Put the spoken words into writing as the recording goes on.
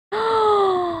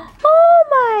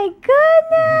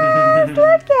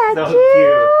look at So you.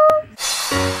 cute.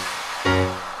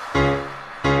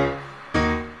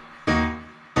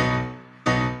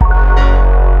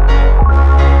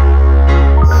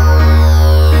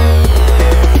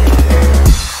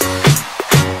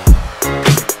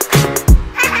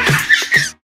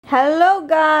 Hello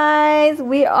guys,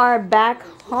 we are back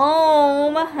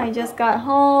home. I just got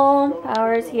home.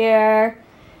 Power's here.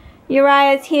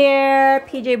 Uriah's here.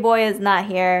 PJ boy is not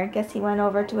here. Guess he went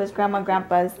over to his grandma and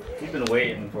grandpa's. He's been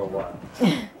waiting for a while.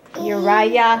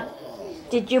 Uriah,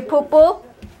 did you poo poo?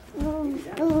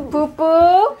 Poo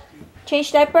poo?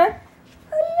 Change diaper?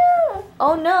 Oh no.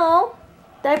 Oh no.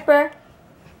 Diaper.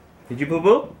 Did you poo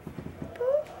poo?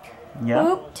 Yeah.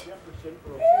 Pooped.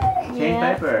 Change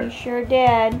diaper. You sure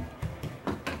did.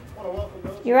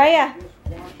 Uriah,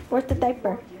 where's the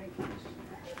diaper?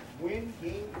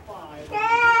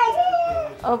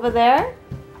 Over there?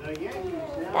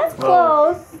 That's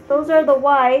close. Those are the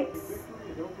wipes.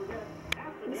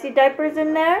 You see diapers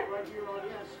in there?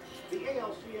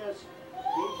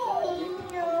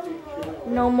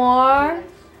 No more?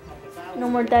 No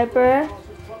more diaper?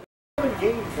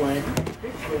 Game plan,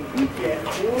 weekend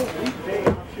or weekday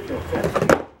option at best.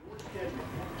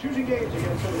 Choosing games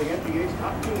against some of the NBA's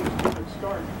top teams could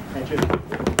start at just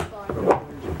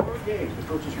 $55 per game. To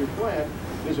purchase your plan,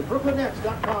 visit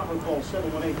BrooklynNets.com or call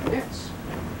 718-NETS.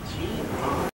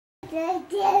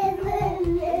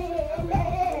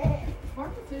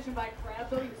 Smart decision by Crab,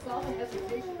 though. You saw the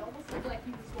hesitation. It almost looked like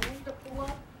he was going to pull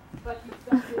up, but he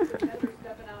felt his defender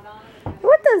stepping out on him.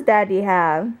 What does Daddy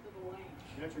have?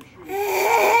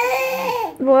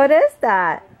 What is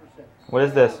that? What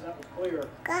is this?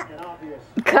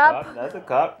 Cup? That's a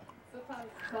cup.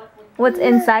 What's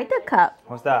inside the cup?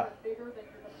 What's that?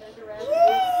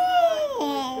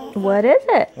 What is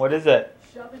it? What is it?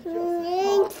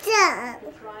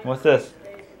 What's this?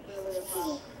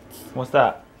 What's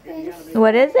that?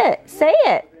 What is it? Say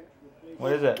it.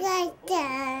 What is it?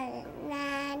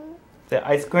 Is it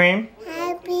ice cream?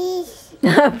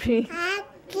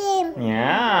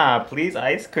 Yeah, please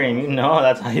ice cream. You know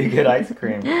that's how you get ice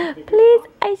cream. Please,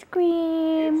 ice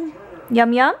cream.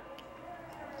 Yum yum.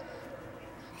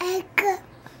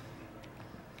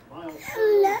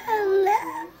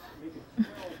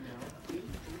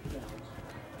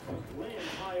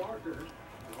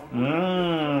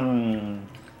 Mmm.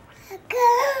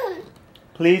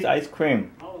 Please ice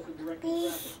cream.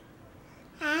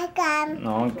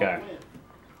 Okay.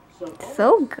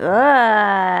 So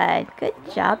good. Good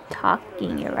job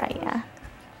talking, Uriah.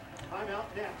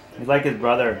 He's like his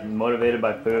brother, motivated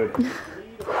by food,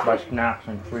 by snacks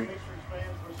and treats.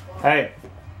 Hey,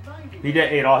 PJ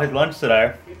ate all his lunch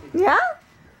today. Yeah?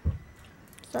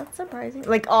 That's surprising.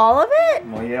 Like all of it?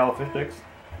 Well, he ate all the fish sticks.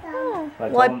 Oh.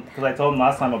 Because I told him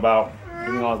last time about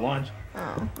eating all his lunch.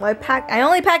 Oh. Well, I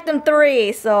only packed him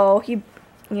 3, so he,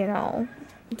 you know,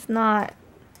 it's not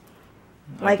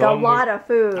like a lot of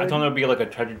food. I told him there'd be like a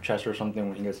treasure chest or something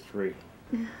when he gets 3.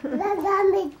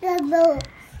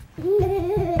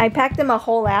 I packed him a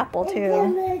whole apple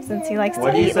too, since he likes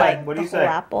to eat like the whole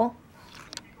apple.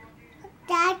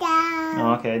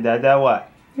 Oh, okay, Dada what?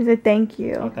 He said thank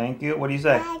you. Oh, thank you. What do you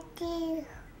say?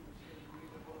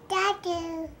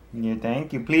 Yeah,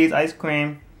 thank you. Please, ice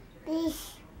cream.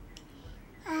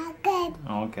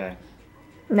 Okay.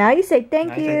 Now you say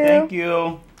thank you. I say thank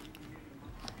you.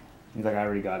 He's like, I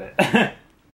already got it.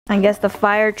 I guess the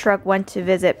fire truck went to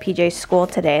visit PJ's school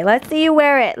today. Let's see you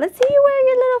wear it. Let's see you wear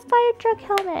your little fire truck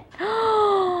helmet.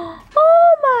 Oh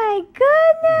my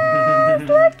goodness.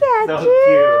 Look at So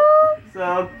cute.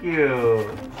 So cute.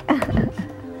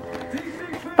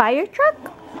 Fire truck?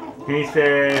 He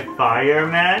said,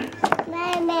 fireman?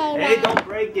 Hey, don't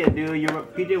break it, dude. Your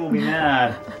PJ will be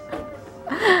mad.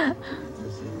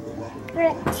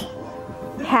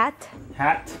 Hat?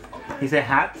 Hat? He said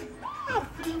hat?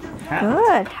 Hat.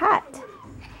 Good hat.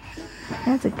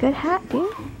 That's a good hat,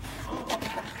 dude.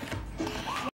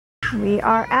 We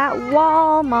are at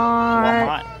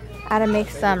Walmart. I had to make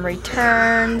some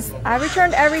returns. I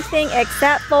returned everything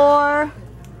except for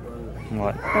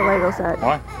What? the Lego set.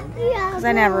 Why? Because I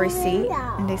didn't have a receipt.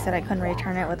 And they said I couldn't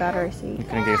return it without a receipt. You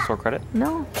couldn't get store credit?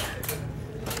 No.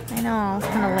 I know. It's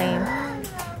kind of lame.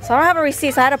 So I don't have a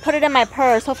receipt, so I had to put it in my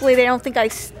purse. Hopefully they don't think I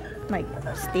stole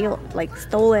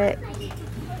it.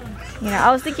 You know,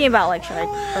 I was thinking about like, should I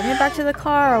bring it back to the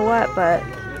car or what? But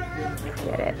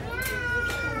get it.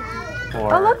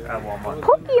 Or Oh look, at Walmart.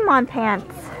 Pokemon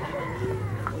pants.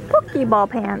 Pokeball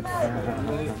pants.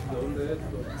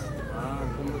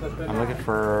 I'm looking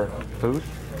for food.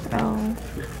 Oh,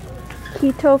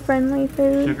 keto friendly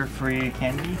food. Sugar-free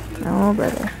candy. Oh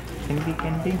brother.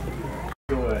 Candy.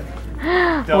 Do it.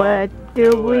 What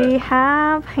do we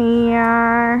have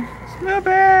here? Snoopy!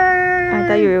 I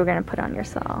thought you were gonna put on your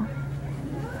saw.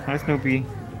 Hi, Snoopy.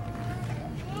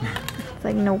 It's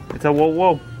like, nope. It's a whoa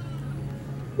whoa.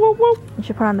 Whoa whoa. You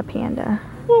should put on the panda.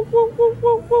 Whoa whoa whoa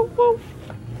whoa whoa whoa.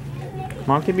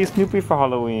 Mom can be Snoopy for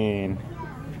Halloween.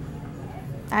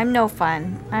 I'm no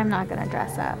fun. I'm not gonna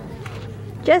dress up.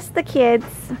 Just the kids,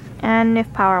 and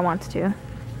if Power wants to.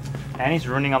 And he's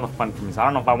ruining all the fun for me, so I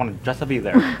don't know if I want to dress up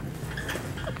either.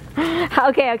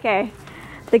 Okay, okay.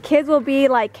 The kids will be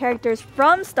like characters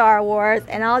from Star Wars,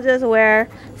 and I'll just wear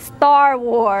Star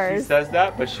Wars. She says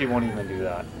that, but she won't even do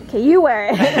that. Okay, you wear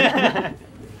it.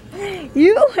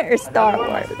 You wear Star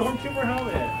Wars. Stormtrooper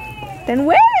helmet. Then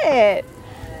wear it.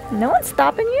 No one's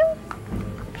stopping you.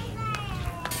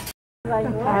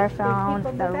 I found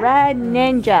the red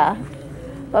ninja.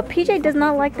 But PJ does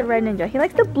not like the red ninja. He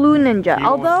likes the blue ninja.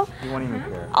 He won't even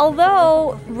care.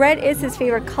 Although red is his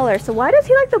favorite color. So why does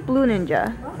he like the blue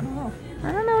ninja?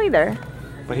 I don't know either.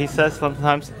 But he says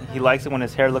sometimes he likes it when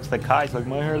his hair looks like Kai's. Like,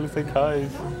 my hair looks like Kai's.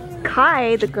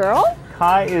 Kai, the girl?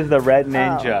 Kai is the red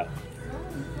ninja.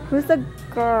 Who's the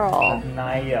girl?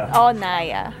 Naya. Oh,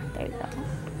 Naya. There you go.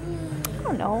 I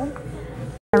don't know.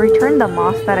 I returned the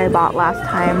moss that I bought last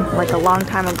time, like a long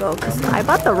time ago, because I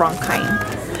bought the wrong kind.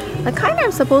 The kind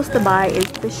I'm supposed to buy is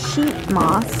the sheep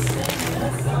moss.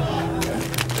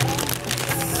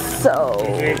 So...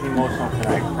 He was emotional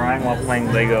tonight, crying while playing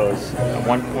Legos. At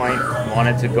one point,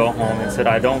 wanted to go home and said,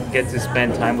 I don't get to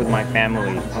spend time with my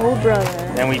family. Oh, brother.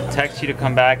 Then we text you to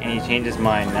come back and he changed his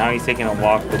mind. Now he's taking a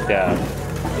walk with Dad.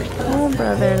 Oh,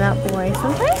 brother, that boy.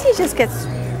 Sometimes he just gets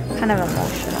kind of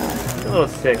emotional. He's a little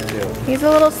sick, too. He's a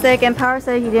little sick, and Power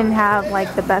said he didn't have,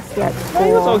 like, the best yet school.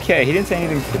 He was okay. He didn't say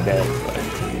anything today.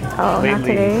 Oh, Lately, not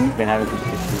today? he's been having some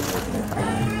issues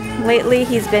with me. Lately,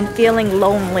 he's been feeling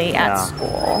lonely at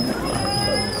school.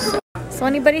 So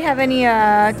anybody have any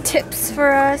tips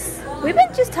for us? We've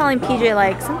been just telling PJ,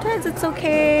 like, sometimes it's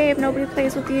okay if nobody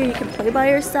plays with you. You can play by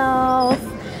yourself.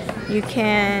 You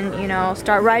can, you know,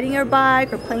 start riding your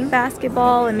bike or playing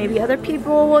basketball, and maybe other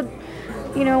people will,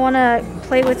 you know, want to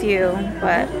play with you.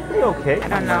 But Okay. I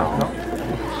don't know.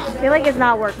 I feel like it's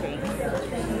not working.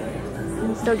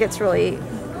 He still gets really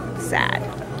sad.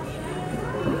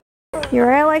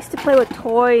 Uriah likes to play with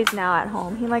toys now at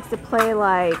home. He likes to play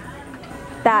like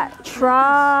that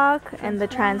truck and the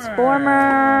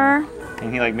transformer.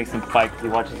 And he like makes him fight because he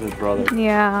watches his brother.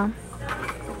 Yeah.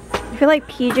 I feel like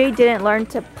PJ didn't learn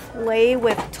to play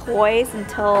with toys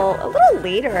until a little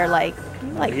later, like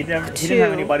he didn't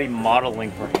have anybody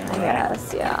modeling for him, right?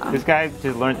 Yes, yeah. This guy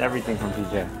just learns everything from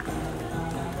PJ.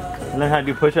 He learned how to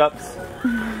do push-ups.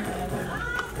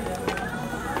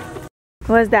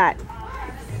 What is that?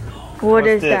 What's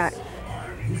this? that?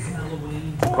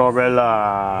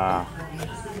 Gorilla.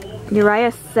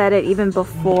 Uriah said it even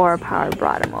before Power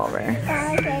brought him over.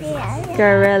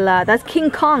 Gorilla. That's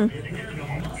King Kong.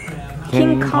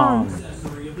 King Kong.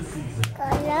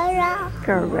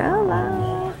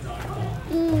 Gorilla.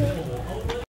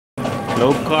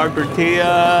 Low carb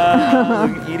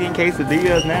tortilla. Eating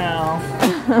quesadillas now.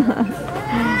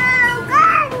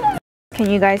 Can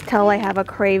you guys tell I have a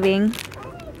craving?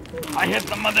 I hit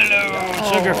the mother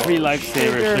load. Sugar-free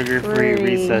lifesaver, sugar-free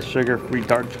recess, sugar-free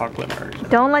dark chocolate version.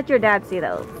 Don't let your dad see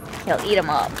those. He'll eat them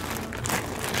up.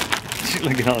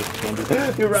 Look at all this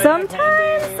candy. Right,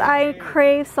 Sometimes I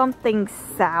crave something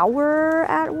sour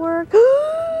at work.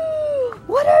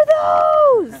 What are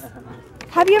those?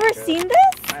 Have you ever seen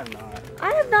this? I have not.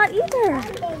 I have not either.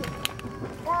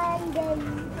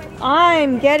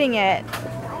 I'm getting it.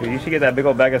 Dude, you should get that big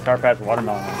old bag of Sour Patch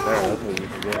watermelon right there. That's what you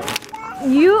should get.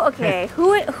 Okay,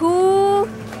 who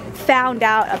found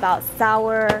out about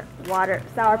Sour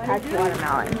Patch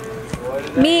watermelon?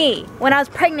 Me, when I was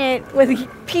pregnant with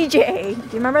PJ. Do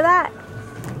you remember that?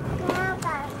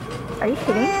 Are you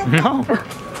kidding? No.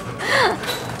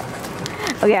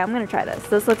 Okay, I'm gonna try this.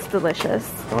 This looks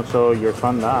delicious. Don't show your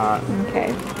son that.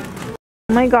 Okay.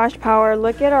 Oh my gosh, Power,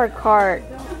 look at our cart.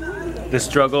 The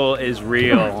struggle is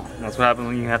real. That's what happens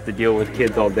when you have to deal with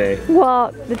kids all day.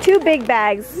 Well, the 2 big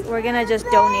bags, we're gonna just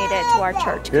donate it to our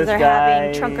church because they're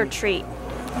having trunk or treat.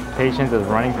 Patience is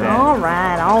running thin. All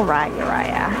right,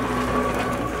 Uriah.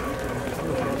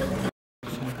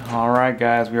 All right,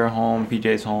 guys, we are home.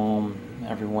 PJ's home.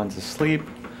 Everyone's asleep.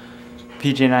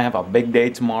 PJ and I have a big day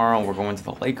tomorrow. We're going to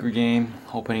the Laker game,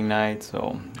 opening night,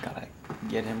 so gotta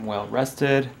get him well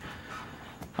rested.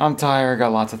 I'm tired,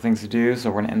 got lots of things to do, so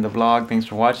we're gonna end the vlog. Thanks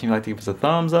for watching. If you'd like to give us a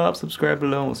thumbs up, subscribe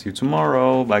below. We'll see you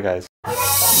tomorrow. Bye, guys.